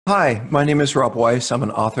Hi, my name is Rob Weiss. I'm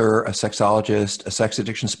an author, a sexologist, a sex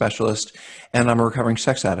addiction specialist, and I'm a recovering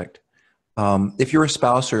sex addict. If you're a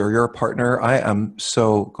spouse or you're a partner, I am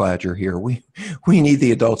so glad you're here. We need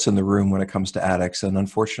the adults in the room when it comes to addicts, and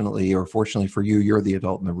unfortunately, or fortunately for you, you're the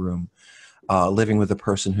adult in the room, living with a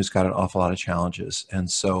person who's got an awful lot of challenges, and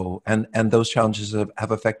those challenges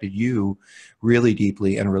have affected you really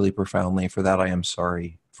deeply and really profoundly. For that, I am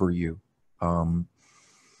sorry for you.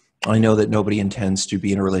 I know that nobody intends to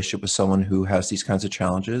be in a relationship with someone who has these kinds of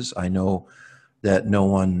challenges. I know that no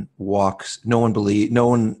one wants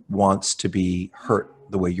to be hurt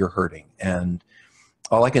the way you're hurting. And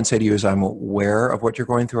all I can say to you is I'm aware of what you're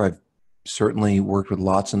going through. I've certainly worked with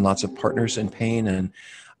lots and lots of partners in pain, and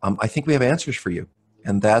I think we have answers for you.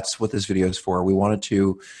 And that's what this video is for. We wanted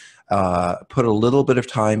to put a little bit of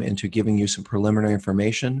time into giving you some preliminary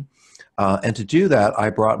information. And to do that,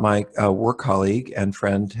 I brought my work colleague and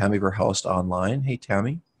friend, Tammy Verhelst, online. Hey,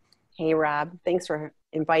 Tammy. Hey, Rob. Thanks for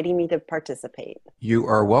inviting me to participate. You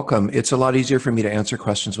are welcome. It's a lot easier for me to answer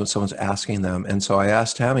questions when someone's asking them. And so I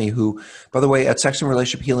asked Tammy, who, by the way, at Sex and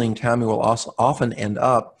Relationship Healing, Tammy will also often end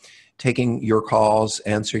up taking your calls,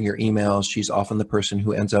 answering your emails. She's often the person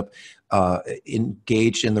who ends up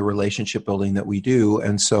engaged in the relationship building that we do.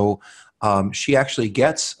 And so she actually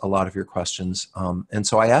gets a lot of your questions. And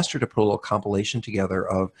so I asked her to put a little compilation together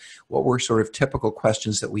of what were sort of typical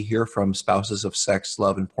questions that we hear from spouses of sex,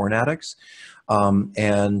 love, and porn addicts.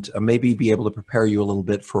 And maybe be able to prepare you a little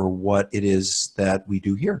bit for what it is that we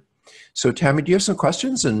do here. So Tammy, do you have some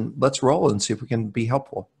questions? And let's roll and see if we can be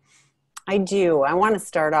helpful. I do. I want to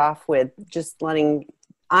start off with just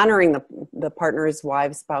honoring the partners,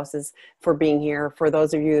 wives, spouses for being here. For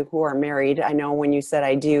those of you who are married, I know when you said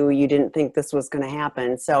I do, you didn't think this was going to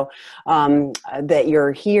happen. So that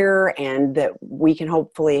you're here and that we can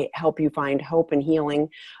hopefully help you find hope and healing.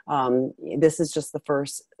 This is just the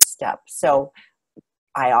first step. So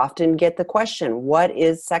I often get the question, what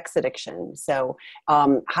is sex addiction? So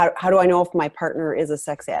how do I know if my partner is a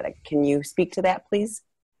sex addict? Can you speak to that, please?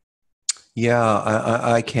 Yeah,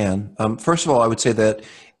 I can. First of all, I would say that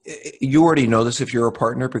you already know this if you're a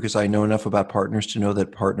partner, because I know enough about partners to know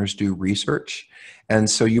that partners do research. And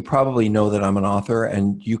so you probably know that I'm an author,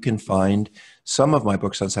 and you can find some of my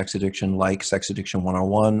books on sex addiction, like Sex Addiction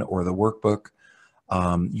 101 or the workbook.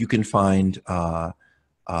 You can find a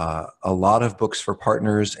lot of books for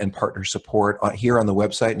partners and partner support here on the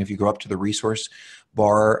website. And if you go up to the resource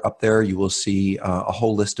bar up there, you will see a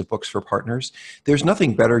whole list of books for partners. There's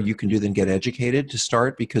nothing better you can do than get educated to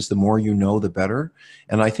start, because the more you know, the better.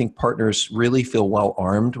 And I think partners really feel well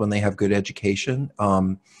armed when they have good education.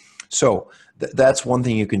 That's one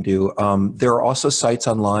thing you can do. There are also sites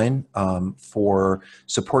online for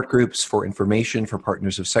support groups, for information, for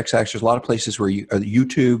partners of sex addicts. There's a lot of places where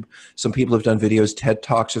YouTube, some people have done videos, TED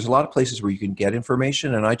Talks. There's a lot of places where you can get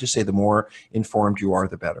information. And I just say the more informed you are,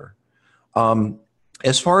 the better.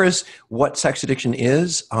 As far as what sex addiction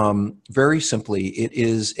is, very simply, it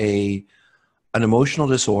is an emotional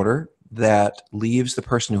disorder that leaves the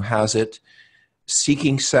person who has it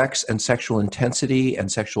seeking sex and sexual intensity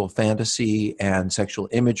and sexual fantasy and sexual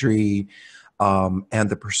imagery and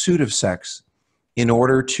the pursuit of sex in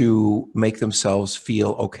order to make themselves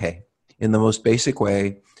feel okay. In the most basic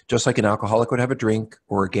way, just like an alcoholic would have a drink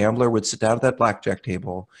or a gambler would sit down at that blackjack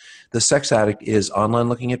table, the sex addict is online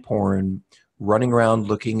looking at porn, running around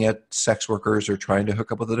looking at sex workers or trying to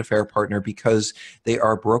hook up with an affair partner because they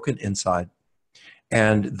are broken inside.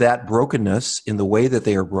 And that brokenness in the way that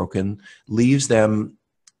they are broken leaves them,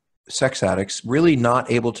 sex addicts, really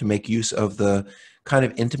not able to make use of the kind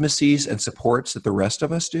of intimacies and supports that the rest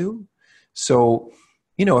of us do. So,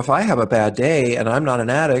 you know, if I have a bad day and I'm not an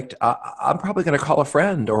addict, I'm probably going to call a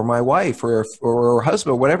friend or my wife or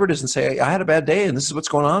husband, whatever it is, and say, I had a bad day and this is what's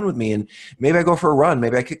going on with me. And maybe I go for a run.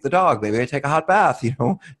 Maybe I kick the dog. Maybe I take a hot bath. You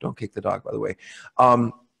know, don't kick the dog, by the way.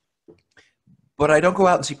 But I don't go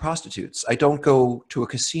out and see prostitutes. I don't go to a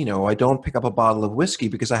casino. I don't pick up a bottle of whiskey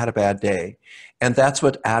because I had a bad day. And that's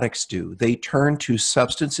what addicts do. They turn to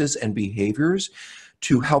substances and behaviors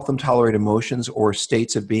to help them tolerate emotions or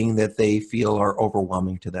states of being that they feel are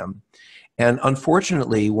overwhelming to them. And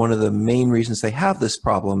unfortunately, one of the main reasons they have this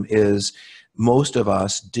problem is most of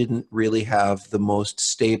us didn't really have the most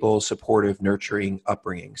stable, supportive, nurturing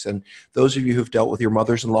upbringings. And those of you who've dealt with your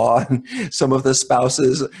mothers-in-law and some of the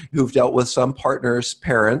spouses who've dealt with some partners'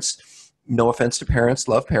 parents, no offense to parents,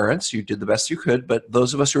 love parents, you did the best you could, but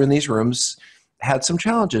those of us who are in these rooms had some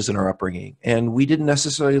challenges in our upbringing, and we didn't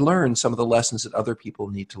necessarily learn some of the lessons that other people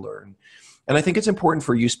need to learn. And I think it's important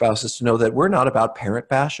for you spouses to know that we're not about parent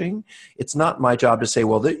bashing. It's not my job to say,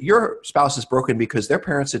 well, your spouse is broken because their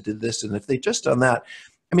parents had did this, and if they just done that.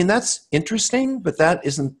 I mean, that's interesting, but that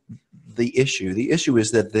isn't the issue. The issue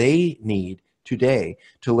is that they need today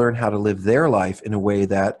to learn how to live their life in a way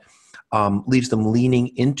that leaves them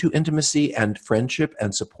leaning into intimacy and friendship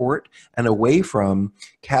and support and away from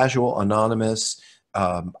casual, anonymous,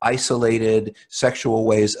 isolated sexual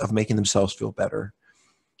ways of making themselves feel better.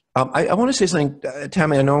 I want to say something,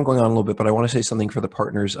 Tammy, I know I'm going on a little bit, but I want to say something for the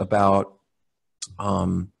partners about,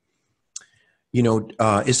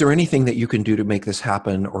 is there anything that you can do to make this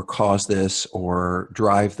happen or cause this or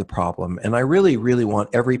drive the problem? And I really, really want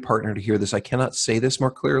every partner to hear this. I cannot say this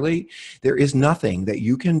more clearly. There is nothing that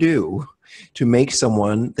you can do to make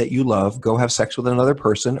someone that you love go have sex with another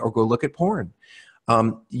person or go look at porn.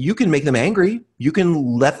 You can make them angry. You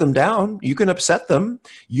can let them down. You can upset them.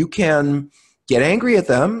 You can get angry at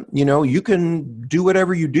them. You can do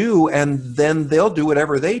whatever you do, and then they'll do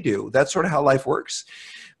whatever they do. That's sort of how life works.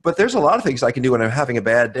 But there's a lot of things I can do when I'm having a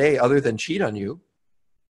bad day other than cheat on you.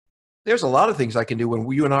 There's a lot of things I can do when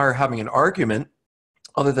you and I are having an argument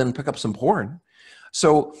other than pick up some porn.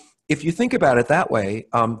 So if you think about it that way,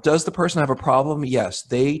 does the person have a problem? Yes,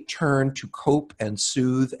 they turn to cope and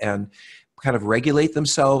soothe and kind of regulate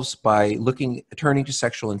themselves by turning to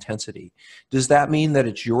sexual intensity. Does that mean that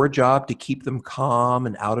it's your job to keep them calm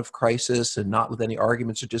and out of crisis and not with any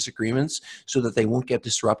arguments or disagreements so that they won't get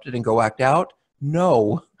disrupted and go act out?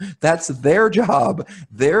 No, that's their job.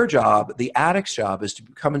 Their job, the addict's job, is to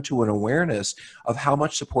come into an awareness of how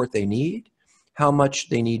much support they need, how much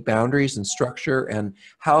they need boundaries and structure, and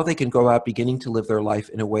how they can go out beginning to live their life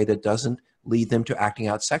in a way that doesn't lead them to acting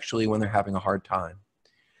out sexually when they're having a hard time.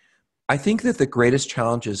 I think that the greatest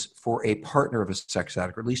challenges for a partner of a sex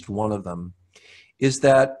addict, or at least one of them, is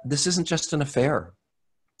that this isn't just an affair.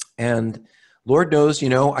 And Lord knows,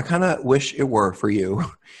 I kind of wish it were for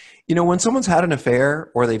you. When someone's had an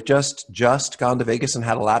affair or they've just gone to Vegas and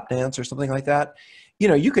had a lap dance or something like that,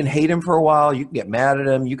 you can hate him for a while, you can get mad at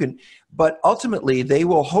him, but ultimately they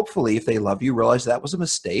will hopefully, if they love you, realize that was a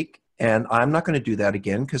mistake and I'm not going to do that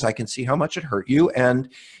again because I can see how much it hurt you. And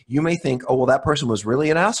you may think, oh, well, that person was really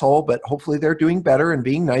an asshole, but hopefully they're doing better and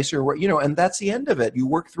being nicer, and that's the end of it. You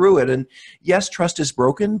work through it. And yes, trust is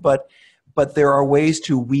broken, but there are ways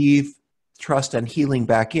to weave trust and healing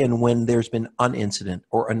back in when there's been an incident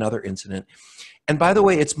or another incident. And by the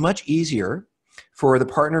way, it's much easier for the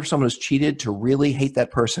partner of someone who's cheated to really hate that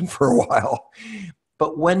person for a while.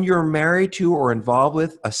 But when you're married to or involved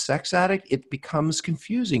with a sex addict, it becomes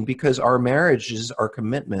confusing because our marriages, our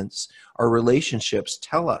commitments, our relationships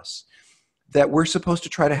tell us that we're supposed to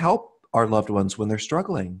try to help our loved ones when they're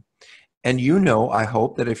struggling. And I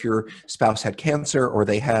hope that if your spouse had cancer or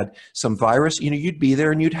they had some virus, you'd be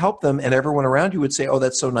there and you'd help them and everyone around you would say, oh,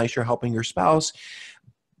 that's so nice you're helping your spouse.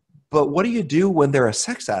 But what do you do when they're a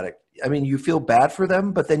sex addict? I mean, you feel bad for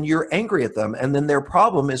them, but then you're angry at them. And then their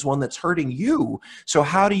problem is one that's hurting you. So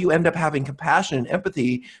how do you end up having compassion and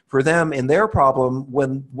empathy for them in their problem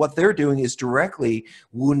when what they're doing is directly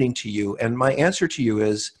wounding to you? And my answer to you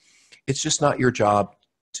is, it's just not your job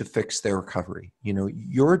to fix their recovery.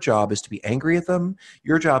 Your job is to be angry at them.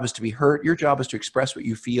 Your job is to be hurt. Your job is to express what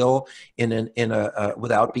you feel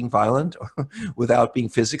without being violent, without being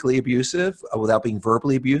physically abusive, without being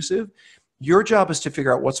verbally abusive. Your job is to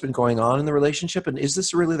figure out what's been going on in the relationship and is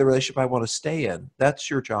this really the relationship I want to stay in? That's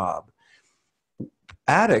your job.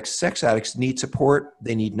 Addicts, sex addicts need support.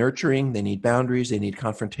 They need nurturing. They need boundaries. They need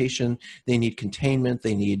confrontation. They need containment.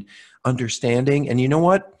 They need understanding. And you know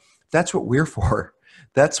what? That's what we're for.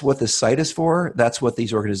 That's what this site is for. That's what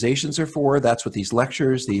these organizations are for. That's what these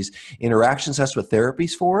lectures, these interactions, that's what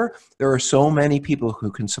therapy's for. There are so many people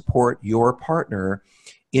who can support your partner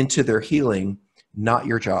into their healing, not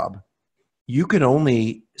your job. You can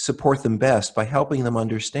only support them best by helping them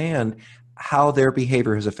understand how their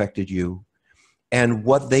behavior has affected you and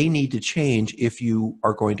what they need to change if you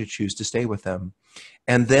are going to choose to stay with them.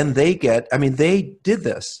 And then they did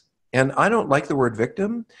this. And I don't like the word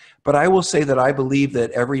victim, but I will say that I believe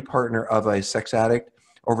that every partner of a sex addict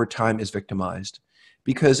over time is victimized.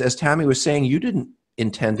 Because as Tammy was saying, you didn't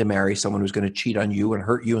intend to marry someone who's going to cheat on you and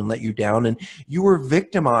hurt you and let you down. And you were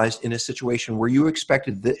victimized in a situation where you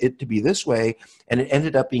expected it to be this way, and it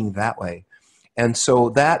ended up being that way. And so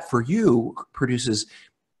that for you produces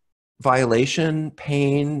violation,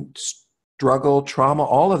 pain, struggle, trauma,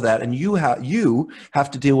 all of that. And you have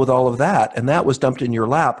to deal with all of that. And that was dumped in your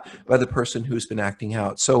lap by the person who's been acting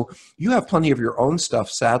out. So you have plenty of your own stuff,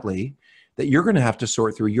 sadly, that you're going to have to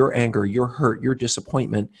sort through: your anger, your hurt, your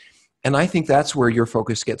disappointment. And I think that's where your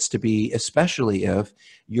focus gets to be, especially if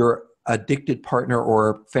your addicted partner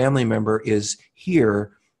or family member is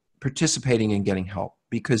here participating and getting help.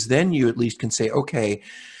 Because then you at least can say, okay,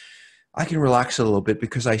 I can relax a little bit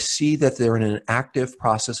because I see that they're in an active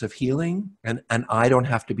process of healing, and I don't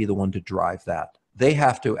have to be the one to drive that. They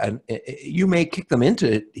have to, and you may kick them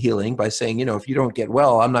into healing by saying, you know, if you don't get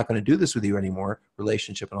well, I'm not going to do this with you anymore,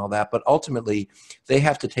 relationship and all that. But ultimately, they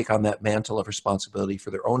have to take on that mantle of responsibility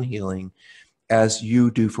for their own healing as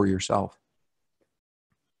you do for yourself.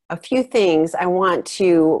 A few things. I want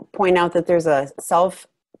to point out that there's a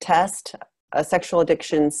self-test, a sexual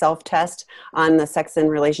addiction self-test on the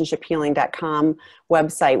sexandrelationshiphealing.com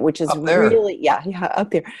website, which is really,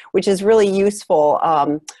 up there, which is really useful.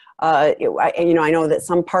 I know that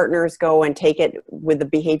some partners go and take it with the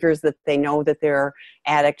behaviors that they know that their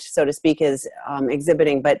addict, so to speak, is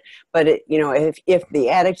exhibiting. But if the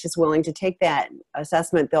addict is willing to take that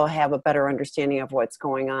assessment, they'll have a better understanding of what's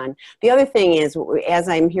going on. The other thing is, as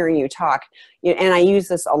I'm hearing you talk, and I use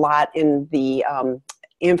this a lot in the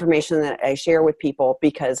information that I share with people,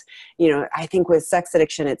 because, I think with sex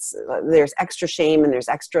addiction, there's extra shame and there's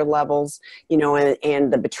extra levels,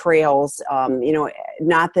 and the betrayals,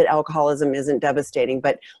 not that alcoholism isn't devastating,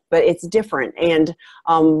 but it's different. And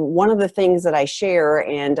one of the things that I share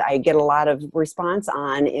and I get a lot of response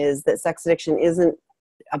on is that sex addiction isn't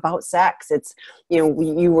about sex. It's,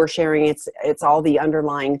 you were sharing, it's all the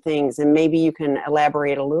underlying things, and maybe you can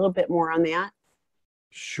elaborate a little bit more on that.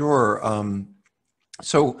 Sure.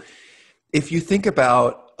 So if you think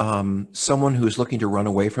about someone who's looking to run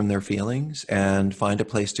away from their feelings and find a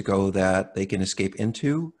place to go that they can escape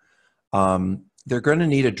into, they're going to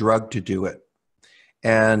need a drug to do it.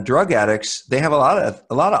 And drug addicts, they have a lot of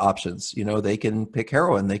options. They can pick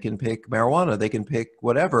heroin, they can pick marijuana, they can pick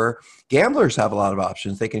whatever. Gamblers have a lot of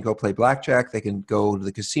options. They can go play blackjack, they can go to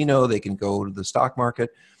the casino, they can go to the stock market.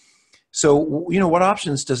 So, what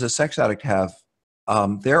options does a sex addict have?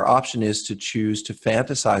 Their option is to choose to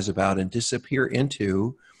fantasize about and disappear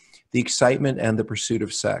into the excitement and the pursuit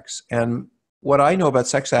of sex. And what I know about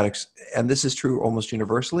sex addicts, and this is true almost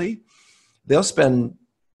universally, they'll spend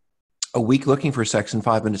a week looking for sex and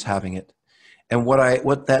 5 minutes having it. And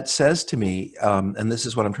what that says to me, and this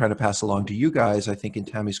is what I'm trying to pass along to you guys, I think in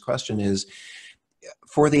Tammy's question, is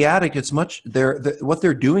for the addict, it's what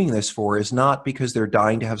they're doing this for is not because they're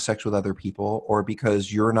dying to have sex with other people, or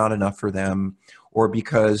because you're not enough for them, or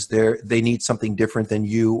because they need something different than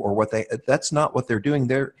you, or that's not what they're doing.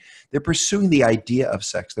 They're pursuing the idea of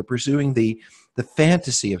sex. They're pursuing the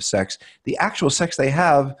fantasy of sex. The actual sex they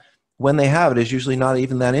have, when they have it, is usually not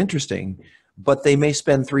even that interesting, but they may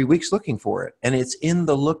spend 3 weeks looking for it. And it's in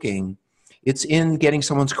the looking. It's in getting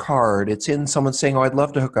someone's card. It's in someone saying, oh, I'd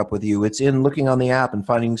love to hook up with you. It's in looking on the app and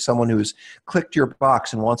finding someone who's clicked your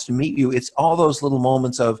box and wants to meet you. It's all those little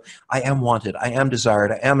moments of, I am wanted, I am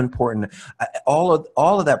desired, I am important. All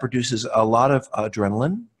of that produces a lot of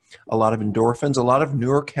adrenaline, a lot of endorphins, a lot of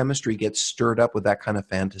neurochemistry gets stirred up with that kind of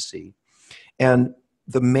fantasy. And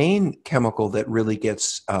the main chemical that really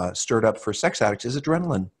gets stirred up for sex addicts is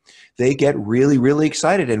adrenaline. They get really, really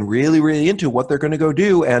excited and really, really into what they're going to go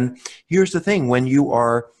do. And here's the thing, when you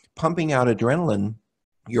are pumping out adrenaline,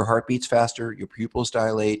 your heart beats faster, your pupils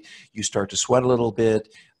dilate, you start to sweat a little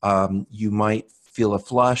bit, you might feel a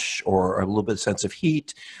flush or a little bit of sense of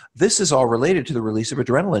heat. This is all related to the release of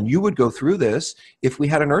adrenaline. You would go through this if we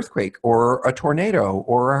had an earthquake or a tornado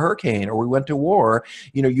or a hurricane or we went to war.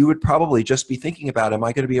 You would probably just be thinking about, am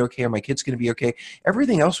I going to be okay? Are my kids going to be okay?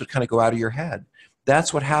 Everything else would kind of go out of your head.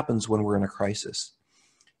 That's what happens when we're in a crisis.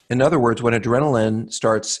 In other words, when adrenaline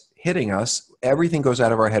starts hitting us, everything goes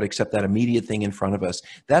out of our head except that immediate thing in front of us.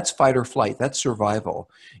 That's fight or flight. That's survival.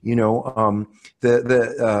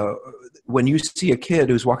 When you see a kid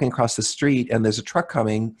who's walking across the street and there's a truck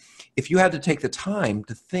coming, if you had to take the time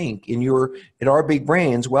to think in our big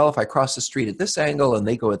brains, well, if I cross the street at this angle and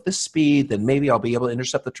they go at this speed, then maybe I'll be able to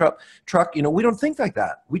intercept the truck. We don't think like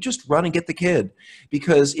that. We just run and get the kid,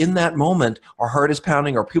 because in that moment, our heart is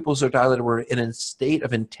pounding, our pupils are dilated, we're in a state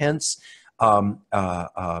of intense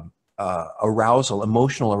arousal,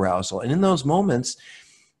 emotional arousal. And in those moments,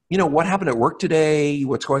 what happened at work today,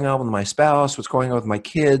 what's going on with my spouse, what's going on with my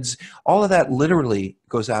kids, all of that literally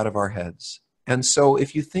goes out of our heads. And so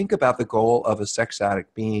if you think about the goal of a sex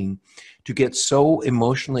addict being to get so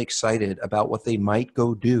emotionally excited about what they might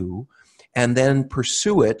go do and then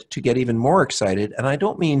pursue it to get even more excited, and I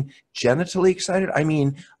don't mean genitally excited, I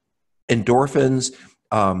mean endorphins,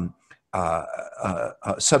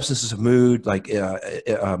 substances of mood like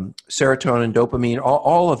serotonin, dopamine,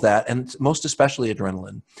 all of that, and most especially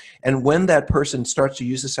adrenaline. And when that person starts to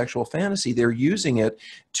use the sexual fantasy, they're using it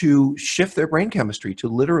to shift their brain chemistry, to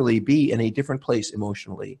literally be in a different place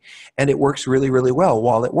emotionally. And it works really, really well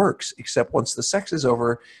while it works, except once the sex is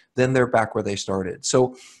over, then they're back where they started.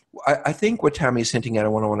 So I think what Tammy is hinting at,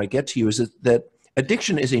 and what I want to get to you, is that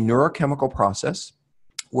addiction is a neurochemical process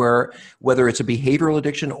where, whether it's a behavioral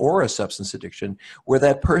addiction or a substance addiction, where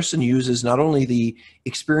that person uses not only the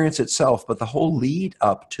experience itself, but the whole lead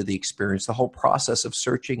up to the experience, the whole process of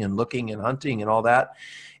searching and looking and hunting and all that.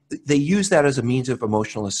 They use that as a means of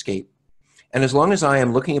emotional escape. And as long as I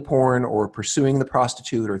am looking at porn or pursuing the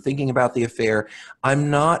prostitute or thinking about the affair, I'm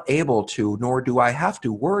not able to, nor do I have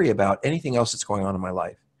to, worry about anything else that's going on in my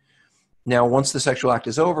life. Now, once the sexual act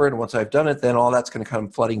is over and once I've done it, then all that's going to come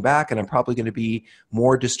flooding back, and I'm probably going to be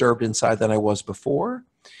more disturbed inside than I was before.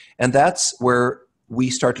 And that's where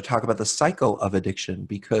we start to talk about the cycle of addiction,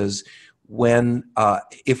 because when,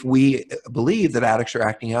 if we believe that addicts are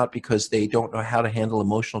acting out because they don't know how to handle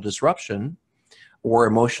emotional disruption or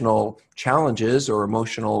emotional challenges or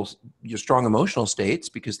strong emotional states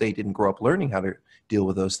because they didn't grow up learning how to deal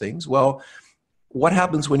with those things, well, what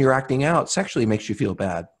happens when you're acting out sexually makes you feel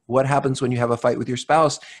bad. What happens when you have a fight with your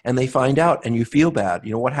spouse and they find out and you feel bad?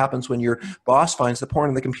 You know, what happens when your boss finds the porn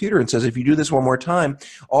on the computer and says, if you do this one more time?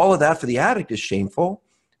 All of that for the addict is shameful,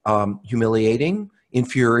 humiliating,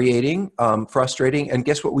 infuriating, frustrating. And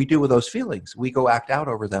guess what we do with those feelings? We go act out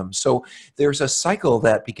over them. So there's a cycle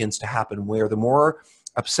that begins to happen where the more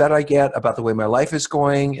upset I get about the way my life is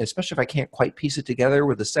going, especially if I can't quite piece it together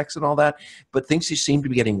with the sex and all that, but things just seem to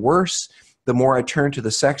be getting worse, the more I turn to the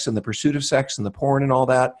sex and the pursuit of sex and the porn and all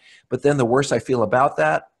that. But then the worse I feel about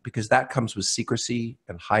that, because that comes with secrecy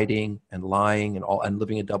and hiding and lying and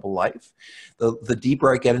living a double life. The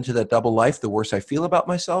deeper I get into that double life, the worse I feel about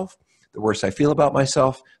myself. The worse I feel about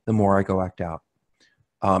myself, the more I go act out.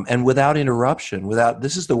 And without interruption,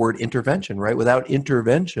 this is the word intervention, right? Without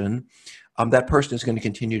intervention, that person is going to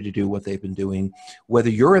continue to do what they've been doing, whether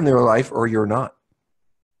you're in their life or you're not.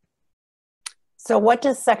 So what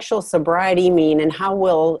does sexual sobriety mean, and how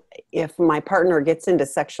will, if my partner gets into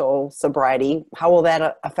sexual sobriety, how will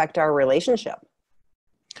that affect our relationship?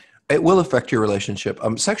 It will affect your relationship.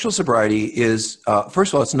 Sexual sobriety is,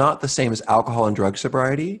 first of all, it's not the same as alcohol and drug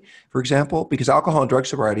sobriety, for example, because alcohol and drug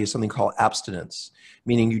sobriety is something called abstinence,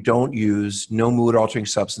 meaning you don't use no mood-altering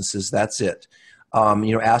substances. That's it.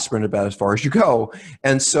 Aspirin about as far as you go.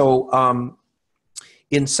 And so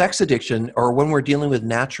in sex addiction, or when we're dealing with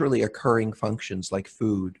naturally occurring functions like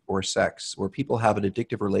food or sex, where people have an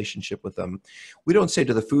addictive relationship with them, we don't say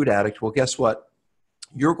to the food addict, well, guess what?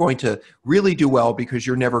 You're going to really do well because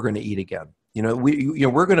you're never going to eat again.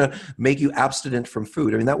 We're going to make you abstinent from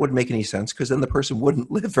food. I mean, that wouldn't make any sense, because then the person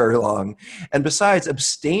wouldn't live very long. And besides,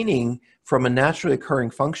 abstaining from a naturally occurring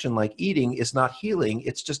function like eating is not healing,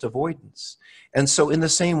 it's just avoidance. And so in the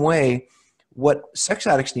same way, what sex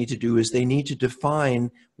addicts need to do is they need to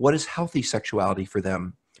define what is healthy sexuality for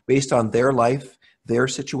them based on their life, their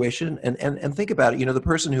situation. And think about it, the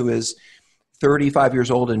person who is 35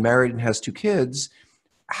 years old and married and has 2 kids,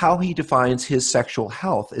 how he defines his sexual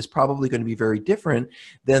health is probably going to be very different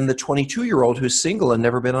than the 22-year-old who's single and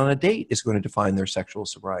never been on a date is going to define their sexual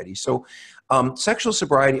sobriety. So sexual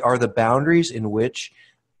sobriety are the boundaries in which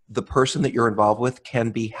the person that you're involved with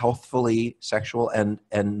can be healthfully sexual and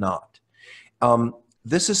not.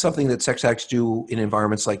 This is something that sex addicts do in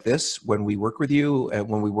environments like this. When we work with you and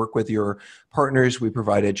when we work with your partners, we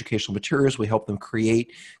provide educational materials. We help them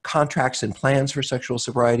create contracts and plans for sexual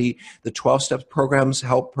sobriety. The 12-step programs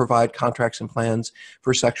help provide contracts and plans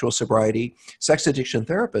for sexual sobriety. Sex addiction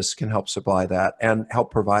therapists can help supply that and help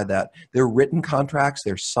provide that. They're written contracts,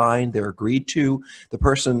 they're signed, they're agreed to. The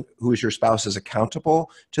person who is your spouse is accountable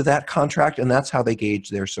to that contract, and that's how they gauge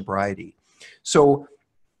their sobriety. So,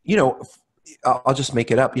 I'll just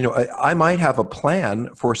make it up. I might have a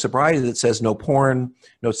plan for sobriety that says no porn,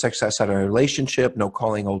 no sex outside of a relationship, no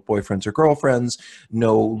calling old boyfriends or girlfriends,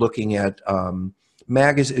 no looking at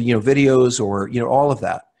videos or all of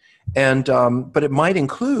that. And but it might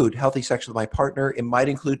include healthy sex with my partner. It might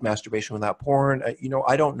include masturbation without porn.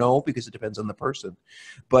 I don't know, because it depends on the person.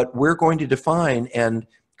 But we're going to define and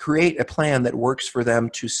create a plan that works for them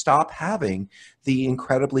to stop having the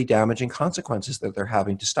incredibly damaging consequences that they're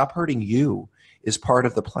having, to stop hurting you is part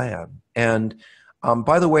of the plan. And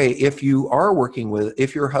by the way, if you are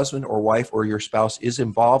if your husband or wife or your spouse is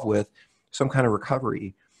involved with some kind of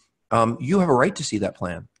recovery, you have a right to see that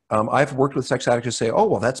plan. I've worked with sex addicts who say, oh,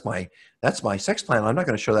 well, that's my sex plan. I'm not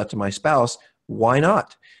going to show that to my spouse. Why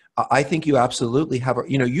not? I think you absolutely have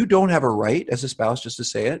you don't have a right as a spouse, just to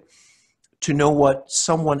say it, to know what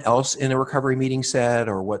someone else in a recovery meeting said,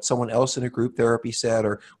 or what someone else in a group therapy said,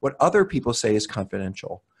 or what other people say is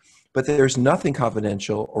confidential. but there's nothing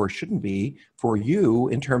confidential, or shouldn't be, for you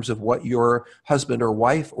in terms of what your husband or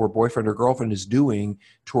wife or boyfriend or girlfriend is doing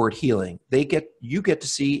toward healing. You get to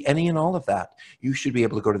see any and all of that. You should be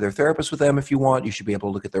able to go to their therapist with them if you want. You should be able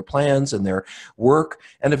to look at their plans and their work.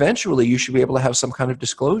 And eventually you should be able to have some kind of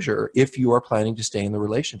disclosure if you are planning to stay in the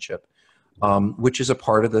relationship, which is a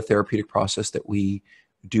part of the therapeutic process that we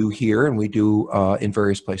do here and we do in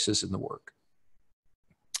various places in the work.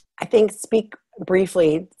 I think speak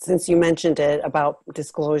briefly, since you mentioned it, about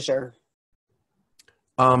disclosure.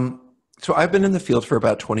 So I've been in the field for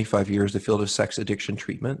about 25 years, the field of sex addiction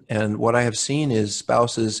treatment. And what I have seen is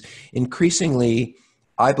spouses increasingly,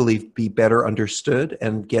 I believe, be better understood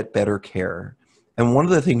and get better care. And one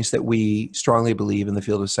of the things that we strongly believe in the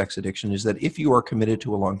field of sex addiction is that if you are committed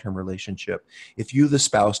to a long-term relationship, if you, the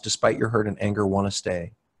spouse, despite your hurt and anger, want to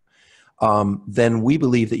stay, then we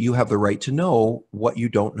believe that you have the right to know what you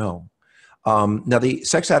don't know. Now, the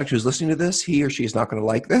sex addict who's listening to this, he or she is not going to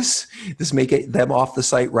like this. This may get them off the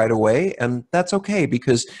site right away, and that's okay,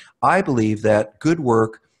 because I believe that good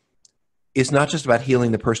work is not just about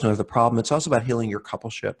healing the person who has the problem, it's also about healing your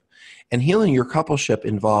coupleship. And healing your coupleship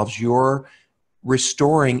involves your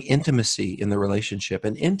restoring intimacy in the relationship,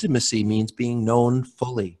 and intimacy means being known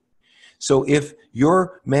fully. So if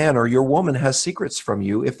your man or your woman has secrets from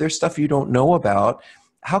you, if there's stuff you don't know about,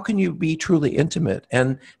 how can you be truly intimate?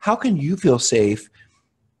 And how can you feel safe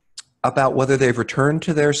about whether they've returned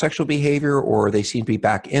to their sexual behavior or they seem to be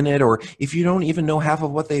back in it, or if you don't even know half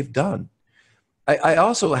of what they've done? I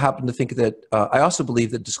also happen to think that, I also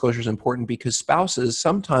believe that disclosure is important because spouses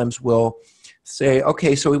sometimes will say,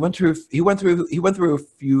 okay, so he went through a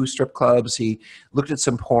few strip clubs, he looked at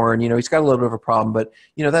some porn, he's got a little bit of a problem, but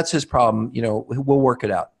that's his problem, we'll work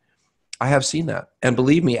it out. I have seen that. And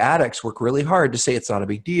believe me, addicts work really hard to say it's not a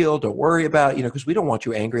big deal, don't worry about it, because we don't want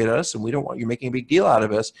you angry at us and we don't want you making a big deal out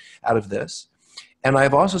of this. And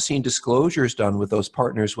I've also seen disclosures done with those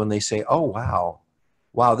partners when they say, oh,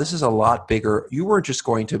 wow, this is a lot bigger. You weren't just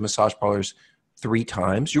going to massage parlors 3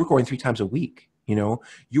 times. You were going 3 times a week.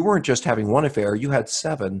 You weren't just having one affair. You had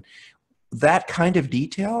 7. That kind of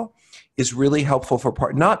detail is really helpful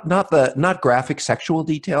for not graphic sexual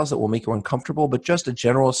details that will make you uncomfortable, but just a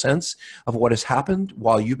general sense of what has happened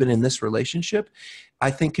while you've been in this relationship,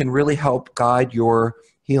 I think can really help guide your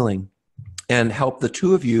healing and help the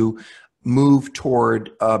two of you move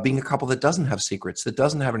toward being a couple that doesn't have secrets, that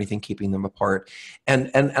doesn't have anything keeping them apart.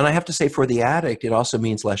 And I have to say, for the addict, it also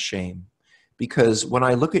means less shame, because when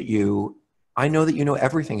I look at you, I know that you know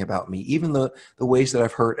everything about me, even the ways that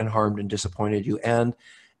I've hurt and harmed and disappointed you.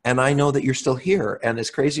 And I know that you're still here. And as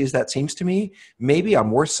crazy as that seems to me, maybe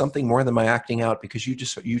I'm worth something more than my acting out because you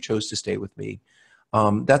chose to stay with me.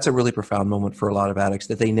 That's a really profound moment for a lot of addicts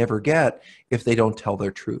that they never get if they don't tell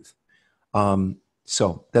their truth.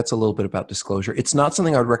 So that's a little bit about disclosure. It's not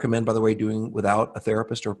something I would recommend, by the way, doing without a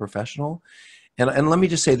therapist or a professional. And let me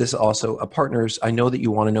just say this also, partners, I know that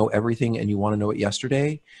you want to know everything and you want to know it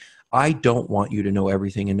yesterday. I don't want you to know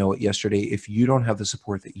everything and know it yesterday if you don't have the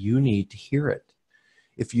support that you need to hear it.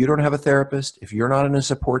 If you don't have a therapist, if you're not in a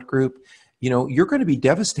support group, you're going to be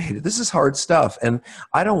devastated. This is hard stuff. And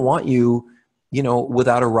I don't want you,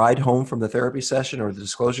 without a ride home from the therapy session or the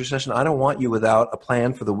disclosure session. I don't want you without a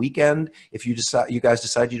plan for the weekend. If you guys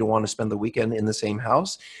decide you don't want to spend the weekend in the same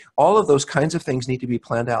house, all of those kinds of things need to be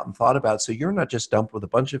planned out and thought about. So you're not just dumped with a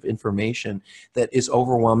bunch of information that is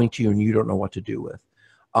overwhelming to you and you don't know what to do with.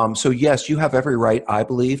 So yes, you have every right, I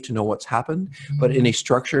believe, to know what's happened, but in a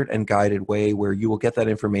structured and guided way where you will get that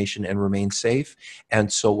information and remain safe, and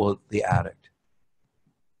so will the addict.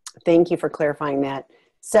 Thank you for clarifying that.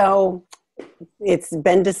 So it's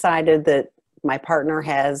been decided that my partner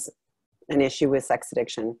has an issue with sex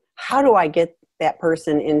addiction. How do I get that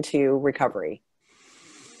person into recovery?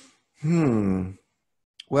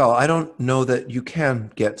 Well, I don't know that you can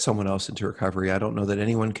get someone else into recovery. I don't know that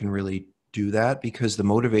anyone can really do that because the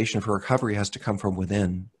motivation for recovery has to come from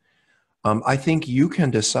within. I think you can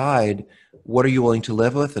decide what are you willing to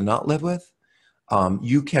live with and not live with.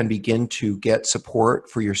 You can begin to get support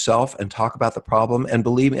for yourself and talk about the problem and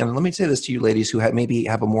believe. And let me say this to you ladies who maybe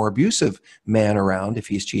have a more abusive man around, if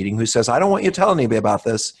he's cheating, who says, I don't want you to tell anybody about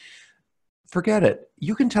this. Forget it.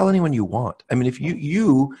 You can tell anyone you want. I mean, if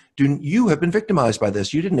you have been victimized by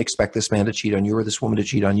this. You didn't expect this man to cheat on you or this woman to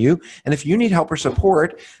cheat on you. And if you need help or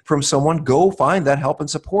support from someone, go find that help and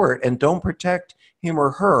support and don't protect him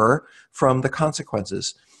or her from the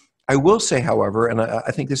consequences. I will say, however, and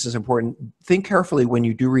I think this is important, think carefully when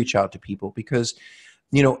you do reach out to people because,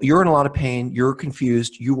 you're in a lot of pain, you're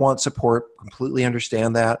confused, you want support, completely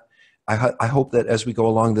understand that. I hope that as we go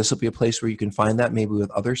along, this will be a place where you can find that maybe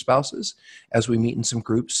with other spouses as we meet in some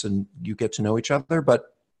groups and you get to know each other. But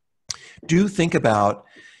do think about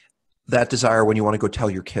that desire when you want to go tell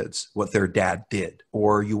your kids what their dad did,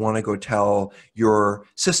 or you want to go tell your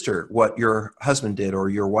sister what your husband did or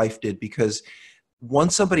your wife did, because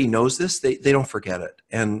once somebody knows this, they don't forget it.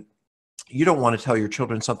 And you don't want to tell your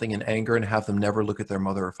children something in anger and have them never look at their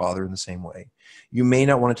mother or father in the same way. You may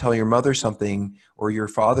not want to tell your mother something or your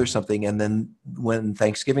father something, and then when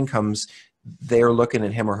Thanksgiving comes, they're looking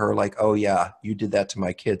at him or her like, oh yeah, you did that to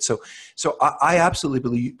my kid. So I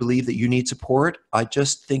absolutely believe that you need support. I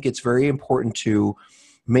just think it's very important to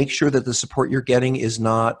make sure that the support you're getting is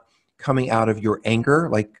not coming out of your anger,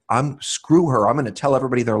 like screw her, I'm going to tell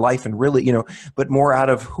everybody their life and really, but more out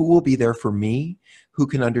of who will be there for me, who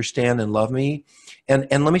can understand and love me. And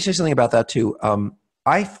let me say something about that too.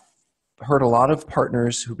 I've heard a lot of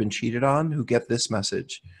partners who've been cheated on who get this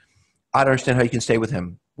message. I don't understand how you can stay with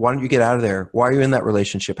him. Why don't you get out of there? Why are you in that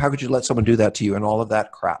relationship? How could you let someone do that to you? And all of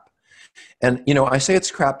that crap. And, I say it's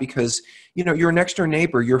crap because, your next door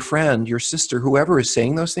neighbor, your friend, your sister, whoever is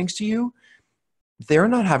saying those things to you, they're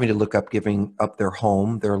not having to look up giving up their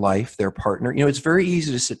home, their life, their partner. It's very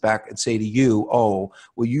easy to sit back and say to you, oh,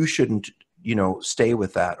 well, you shouldn't, stay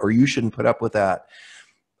with that, or you shouldn't put up with that.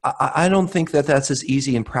 I don't think that that's as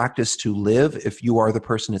easy in practice to live if you are the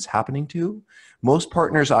person it's happening to. Most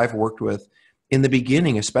partners I've worked with, in the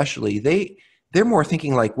beginning especially, they're more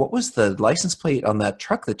thinking like, what was the license plate on that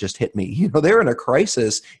truck that just hit me? They're in a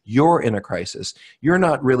crisis. You're in a crisis. You're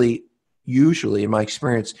not really, usually in my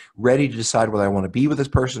experience, ready to decide whether I want to be with this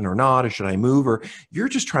person or not, or should I move, or you're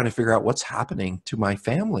just trying to figure out what's happening to my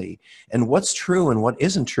family and what's true and what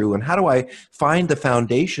isn't true, and how do I find the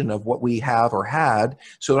foundation of what we have or had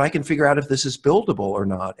so that I can figure out if this is buildable or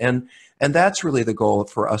not. And that's really the goal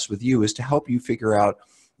for us with you, is to help you figure out,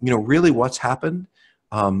 really what's happened,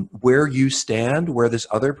 where you stand, where this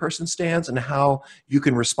other person stands, and how you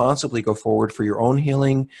can responsibly go forward for your own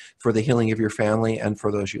healing, for the healing of your family, and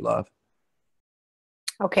for those you love.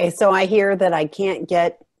 Okay, so I hear that I can't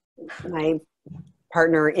get my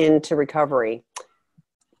partner into recovery.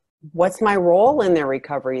 What's my role in their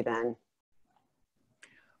recovery then?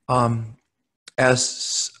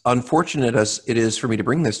 As unfortunate as it is for me to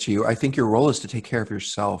bring this to you, I think your role is to take care of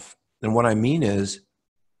yourself. And what I mean is,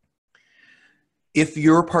 if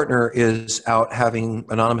your partner is out having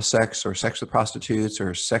anonymous sex or sex with prostitutes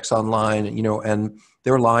or sex online, and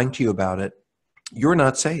they're lying to you about it, you're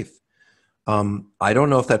not safe. I don't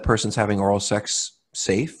know if that person's having oral sex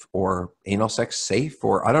safe or anal sex safe,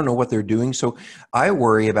 or I don't know what they're doing. So I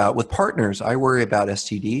worry about, with partners, I worry about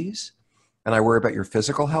STDs, and I worry about your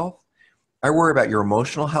physical health. I worry about your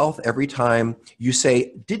emotional health. Every time you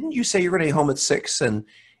say, didn't you say you're going to be home at 6? And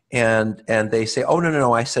they say, oh,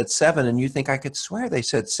 no, I said 7. And you think, I could swear they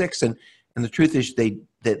said 6. And the truth is they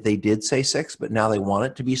did say 6, but now they want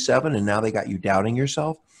it to be 7. And now they got you doubting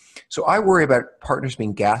yourself. So I worry about partners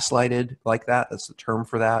being gaslighted like that. That's the term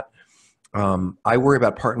for that. I worry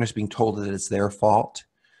about partners being told that it's their fault.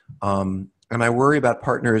 And I worry about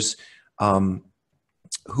partners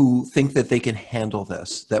who think that they can handle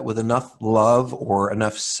this, that with enough love or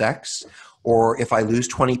enough sex, or if I lose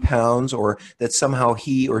 20 pounds, or that somehow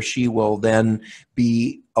he or she will then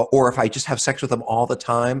be, or if I just have sex with them all the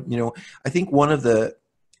time. I think one of the,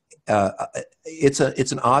 it's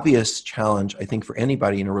an obvious challenge, I think, for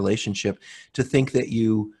anybody in a relationship to think that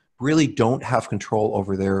you really don't have control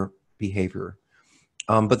over their behavior.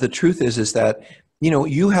 But the truth is that,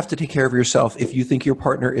 you have to take care of yourself. If you think your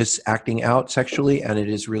partner is acting out sexually and it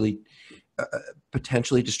is really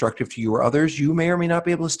potentially destructive to you or others, you may or may not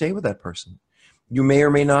be able to stay with that person. You may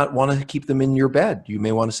or may not want to keep them in your bed. You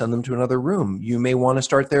may want to send them to another room. You may want to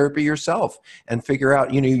start therapy yourself and figure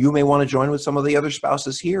out, you may want to join with some of the other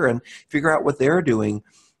spouses here and figure out what they're doing.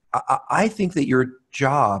 I think that your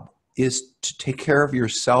job is to take care of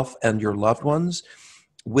yourself and your loved ones,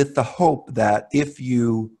 with the hope that if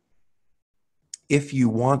you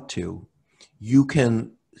want to, you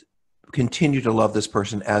can continue to love this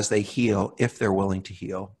person as they heal, if they're willing to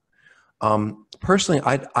heal. Personally,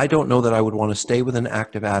 I don't know that I would want to stay with an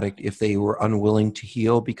active addict if they were unwilling to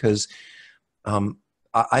heal, because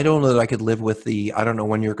I don't know that I could live with I don't know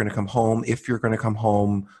when you're going to come home, if you're going to come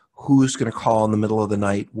home, who's going to call in the middle of the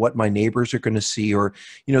night, what my neighbors are going to see, or,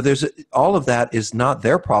 all of that is not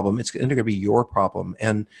their problem. It's going to be your problem.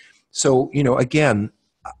 And so, again,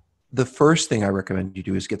 the first thing I recommend you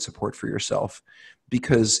do is get support for yourself,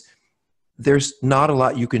 because there's not a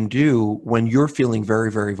lot you can do when you're feeling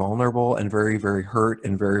very, very vulnerable and very, very hurt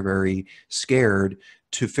and very, very scared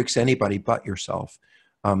to fix anybody but yourself.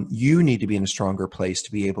 You need to be in a stronger place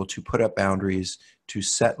to be able to put up boundaries, to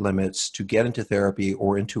set limits, to get into therapy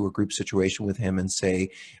or into a group situation with him and say,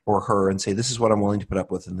 or her, and say, this is what I'm willing to put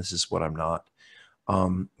up with and this is what I'm not.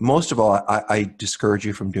 Most of all, I discourage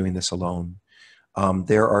you from doing this alone.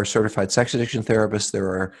 There are certified sex addiction therapists. There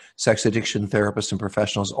are sex addiction therapists and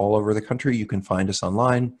professionals all over the country. You can find us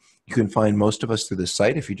online. You can find most of us through this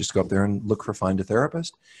site if you just go up there and look for Find a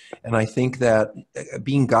Therapist. And I think that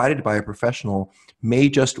being guided by a professional may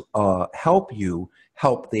just help you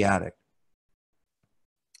help the addict.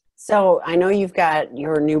 So I know you've got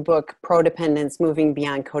your new book, Prodependence, Moving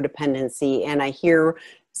Beyond Codependency, and I hear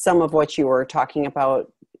some of what you were talking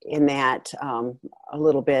about in that a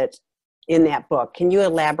little bit in that book. Can you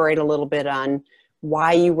elaborate a little bit on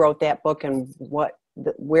why you wrote that book and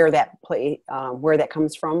where that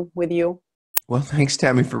comes from with you? Well, thanks,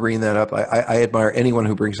 Tammy, for bringing that up. I admire anyone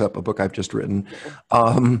who brings up a book I've just written.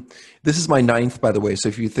 This is my 9th, by the way. So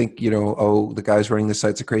if you think, oh, the guy's running the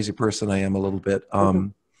site's a crazy person, I am a little bit.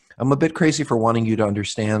 I'm a bit crazy for wanting you to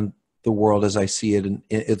understand the world as I see it in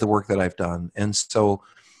the work that I've done. And so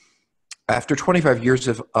after 25 years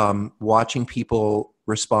of watching people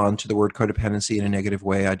respond to the word codependency in a negative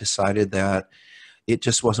way, I decided that it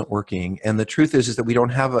just wasn't working. And the truth is that we don't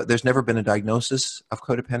have there's never been a diagnosis of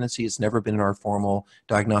codependency. It's never been in our formal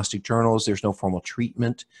diagnostic journals. There's no formal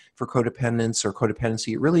treatment for codependence or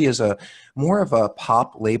codependency. It really is more of a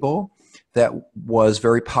pop label that was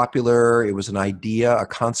very popular. It was an idea, a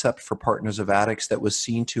concept for partners of addicts that was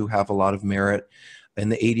seen to have a lot of merit in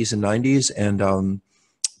the 80s and 90s. And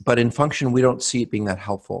but in function, we don't see it being that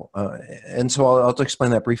helpful. And so I'll explain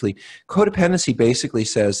that briefly. Codependency basically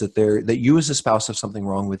says that that you as a spouse have something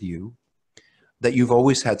wrong with you, that you've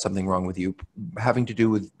always had something wrong with you, having to do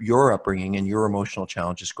with your upbringing and your emotional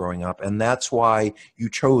challenges growing up. And that's why you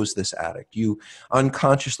chose this addict. You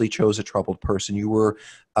unconsciously chose a troubled person. You were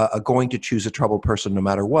going to choose a troubled person no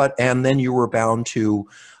matter what. And then you were bound to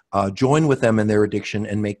join with them in their addiction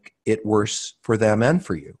and make it worse for them and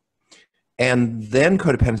for you. And then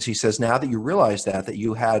codependency says, now that you realize that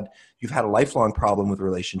you've had a lifelong problem with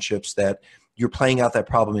relationships, that you're playing out that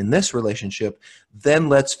problem in this relationship, then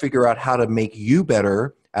let's figure out how to make you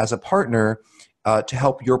better as a partner to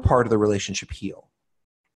help your part of the relationship heal.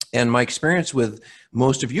 And my experience with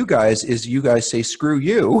most of you guys is you guys say, screw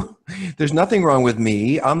you. There's nothing wrong with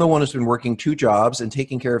me. I'm the one who's been working 2 jobs and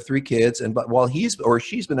taking care of 3 kids. And but while he's or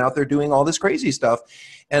she's been out there doing all this crazy stuff.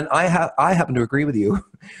 And I happen to agree with you.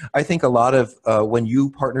 I think a lot of when you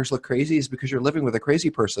partners look crazy is because you're living with a crazy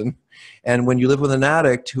person. And when you live with an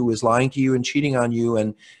addict who is lying to you and cheating on you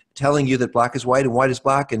and telling you that black is white and white is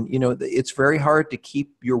black, and it's very hard to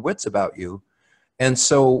keep your wits about you. And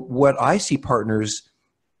so what I see partners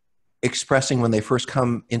expressing when they first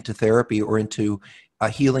come into therapy or into a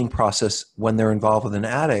healing process when they're involved with an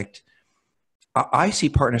addict, I see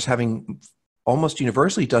partners having almost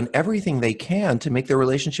universally done everything they can to make their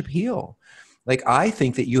relationship heal. Like, I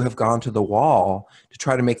think that you have gone to the wall to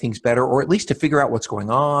try to make things better, or at least to figure out what's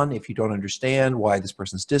going on. If you don't understand why this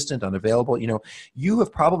person's distant, unavailable, you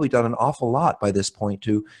have probably done an awful lot by this point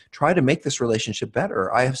to try to make this relationship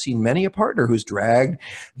better. I have seen many a partner who's dragged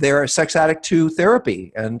their sex addict to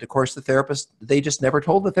therapy. And of course, the therapist, they just never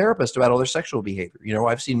told the therapist about all their sexual behavior.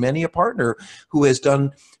 I've seen many a partner who has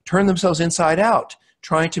turned themselves inside out,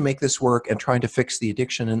 trying to make this work and trying to fix the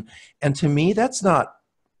addiction. And to me, that's not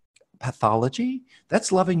pathology.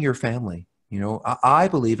 That's loving your family. I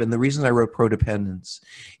believe, and the reason I wrote Prodependence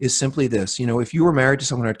is simply this. If you were married to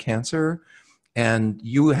someone who had cancer and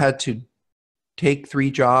you had to take 3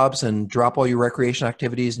 jobs and drop all your recreation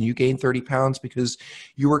activities and you gained 30 pounds because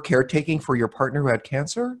you were caretaking for your partner who had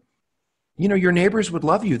cancer, your neighbors would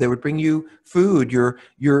love you. They would bring you food.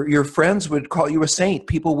 Your friends would call you a saint.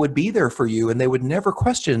 People would be there for you, and they would never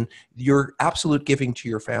question your absolute giving to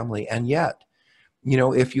your family. And yet,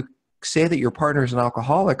 if you say that your partner is an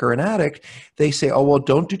alcoholic or an addict, they say, oh, well,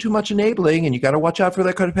 don't do too much enabling and you got to watch out for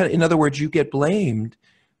that codependent. In other words, you get blamed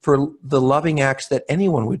for the loving acts that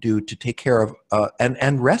anyone would do to take care of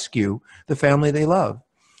and rescue the family they love.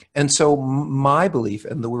 And so my belief,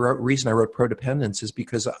 and the reason I wrote Prodependence, is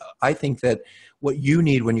because I think that what you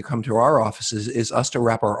need when you come to our offices is us to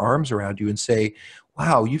wrap our arms around you and say,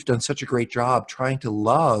 wow, you've done such a great job trying to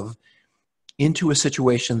love into a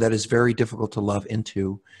situation that is very difficult to love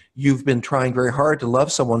into. You've been trying very hard to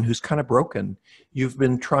love someone who's kind of broken. You've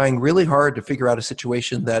been trying really hard to figure out a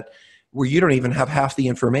situation where you don't even have half the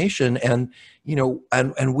information, and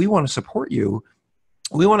we want to support you.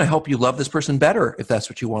 We want to help you love this person better if that's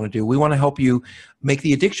what you want to do. We want to help you make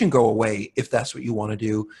the addiction go away if that's what you want to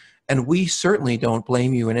do. And we certainly don't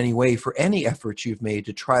blame you in any way for any efforts you've made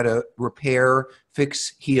to try to repair,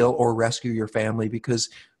 fix, heal, or rescue your family, because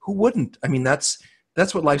who wouldn't? I mean, that's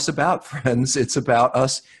what life's about, friends. It's about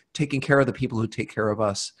us taking care of the people who take care of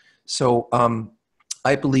us. So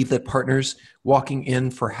I believe that partners walking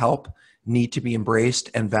in for help need to be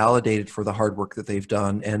embraced and validated for the hard work that they've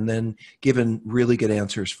done, and then given really good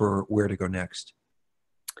answers for where to go next.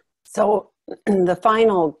 So the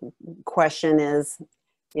final question is,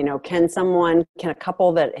 can a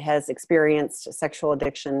couple that has experienced sexual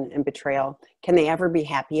addiction and betrayal, can they ever be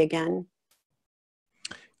happy again?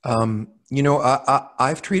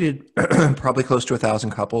 I've treated probably close to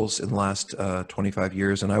 1,000 couples in the last 25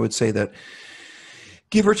 years, and I would say that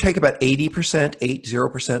give or take about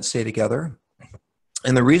 80% stay together.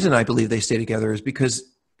 And the reason I believe they stay together is because,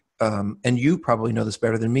 and you probably know this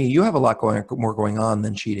better than me, you have a lot more going on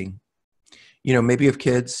than cheating. Maybe you have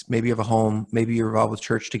kids, maybe you have a home, maybe you're involved with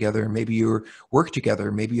church together, maybe you work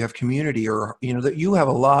together, maybe you have community, or, that you have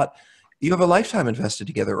a lifetime invested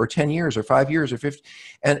together, or 10 years or 5 years or 50.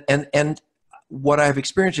 And what I've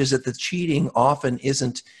experienced is that the cheating often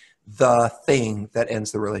isn't the thing that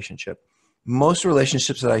ends the relationship. Most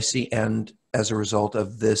relationships that I see end as a result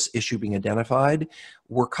of this issue being identified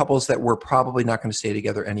were couples that were probably not going to stay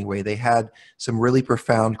together anyway. They had some really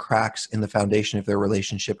profound cracks in the foundation of their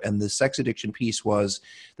relationship, and the sex addiction piece was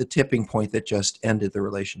the tipping point that just ended the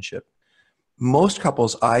relationship. Most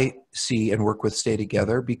couples I see and work with stay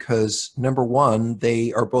together because, number one,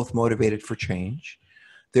 they are both motivated for change.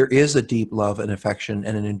 There is a deep love and affection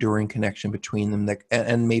and an enduring connection between them,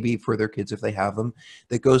 and maybe for their kids if they have them,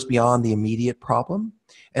 that goes beyond the immediate problem.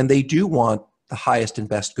 And they do want the highest and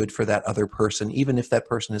best good for that other person, even if that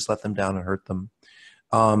person has let them down and hurt them.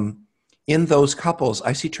 In those couples,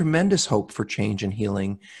 I see tremendous hope for change and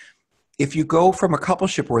healing. If you go from a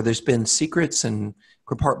coupleship where there's been secrets and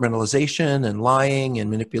compartmentalization and lying and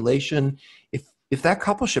manipulation, if that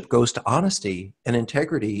coupleship goes to honesty and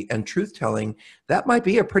integrity and truth-telling, that might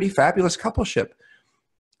be a pretty fabulous coupleship.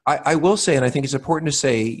 I will say, and I think it's important to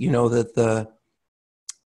say, that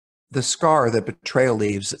the scar that betrayal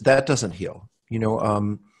leaves, that doesn't heal. I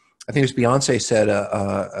think it was Beyonce said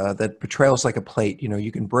that betrayal is like a plate.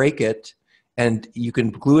 You can break it and you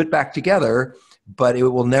can glue it back together, but it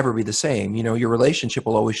will never be the same. Your relationship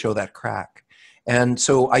will always show that crack. And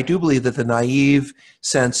so I do believe that the naive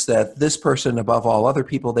sense that this person, above all other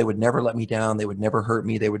people, they would never let me down, they would never hurt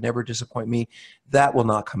me, they would never disappoint me, that will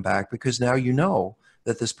not come back, because now you know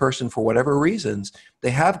that this person, for whatever reasons, they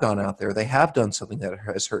have gone out there, they have done something that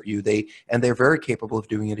has hurt you, and they're very capable of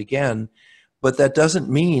doing it again. But that doesn't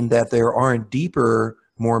mean that there aren't deeper,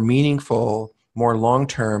 more meaningful, more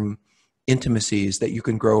long-term intimacies that you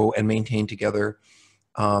can grow and maintain together.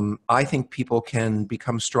 I think people can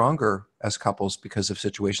become stronger as couples because of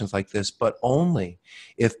situations like this, but only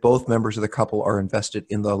if both members of the couple are invested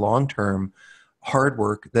in the long-term hard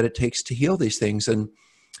work that it takes to heal these things. And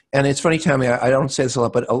it's funny, Tammy, I don't say this a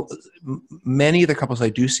lot, but many of the couples I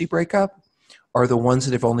do see break up are the ones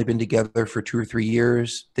that have only been together for 2 or 3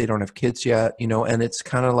 years. They don't have kids yet, and it's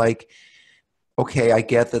kind of like, okay, I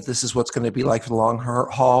get that this is what's going to be like for the long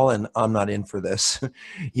haul, and I'm not in for this.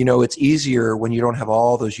 It's easier when you don't have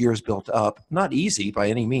all those years built up. Not easy by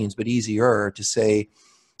any means, but easier to say,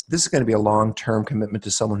 this is going to be a long-term commitment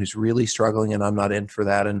to someone who's really struggling, and I'm not in for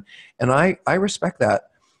that. And I respect that.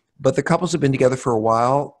 But the couples have been together for a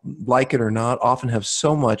while, like it or not, often have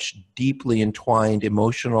so much deeply entwined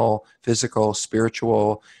emotional, physical,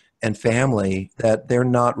 spiritual, and family that they're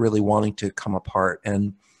not really wanting to come apart.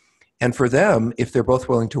 And for them, if they're both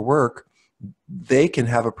willing to work, they can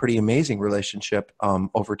have a pretty amazing relationship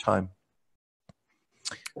over time.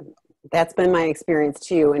 That's been my experience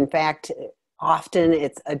too. In fact, often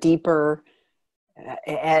it's a deeper,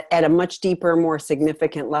 at a much deeper, more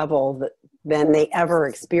significant level than they ever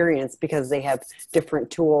experience, because they have different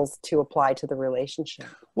tools to apply to the relationship.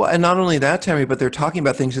 Well, and not only that, Tammy, but they're talking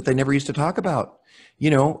about things that they never used to talk about.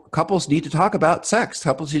 Couples need to talk about sex.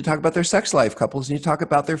 Couples need to talk about their sex life. Couples need to talk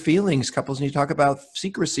about their feelings. Couples need to talk about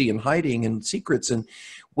secrecy and hiding and secrets. And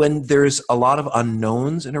when there's a lot of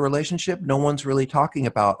unknowns in a relationship, no one's really talking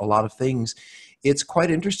about a lot of things. It's quite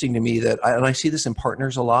interesting to me that, and I see this in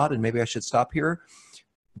partners a lot, and maybe I should stop here,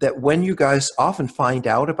 that when you guys often find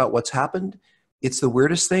out about what's happened, it's the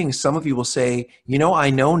weirdest thing. Some of you will say, I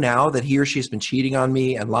know now that he or she has been cheating on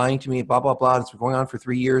me and lying to me, blah, blah, blah. It's been going on for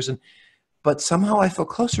 3 years. But somehow I feel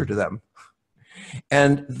closer to them.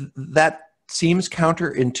 And that seems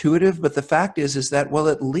counterintuitive. But the fact is that, well,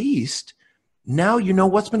 at least Now you know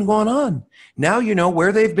what's been going on. Now you know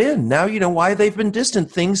where they've been. Now you know why they've been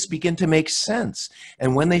distant. Things begin to make sense.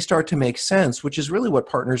 And when they start to make sense, which is really what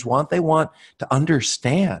partners want, they want to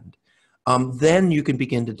understand. Then you can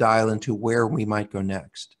begin to dial into where we might go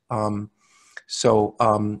next.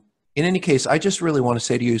 In any case, I just really want to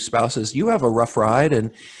say to you, spouses, you have a rough ride,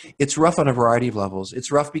 and it's rough on a variety of levels.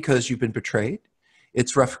 It's rough because you've been betrayed.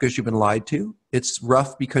 It's rough because you've been lied to. It's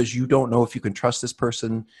rough because you don't know if you can trust this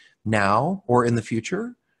person now or in the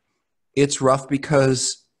future. It's rough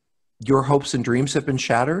because your hopes and dreams have been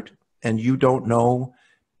shattered and you don't know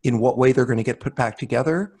in what way they're going to get put back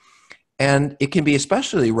together. And it can be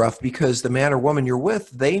especially rough because the man or woman you're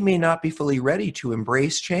with, they may not be fully ready to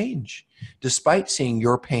embrace change, despite seeing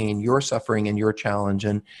your pain, your suffering, and your challenge.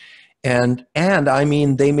 And I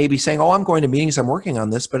mean, they may be saying, oh, I'm going to meetings, I'm working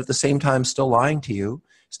on this, but at the same time, still lying to you,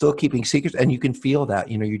 still keeping secrets. And you can feel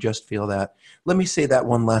that, you just feel that. Let me say that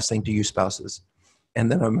one last thing to you spouses.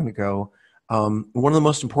 And then I'm going to go. One of the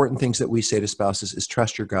most important things that we say to spouses is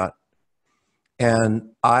trust your gut. And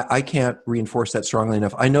I can't reinforce that strongly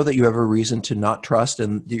enough. I know that you have a reason to not trust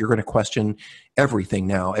and you're going to question everything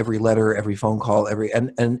now, every letter, every phone call,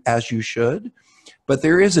 and as you should. But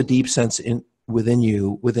there is a deep sense within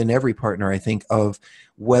you, within every partner, I think, of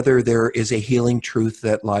whether there is a healing truth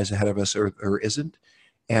that lies ahead of us or isn't.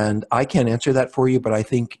 And I can't answer that for you, but I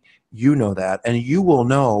think you know that. And you will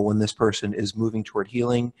know when this person is moving toward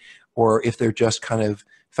healing or if they're just kind of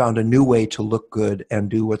found a new way to look good and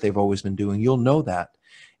do what they've always been doing. You'll know that.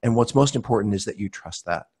 And what's most important is that you trust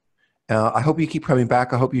that. I hope you keep coming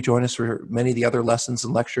back. I hope you join us for many of the other lessons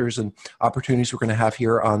and lectures and opportunities we're going to have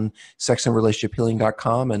here on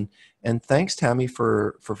sexandrelationshiphealing.com. And thanks, Tammy,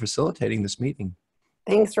 for facilitating this meeting.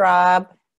 Thanks, Rob.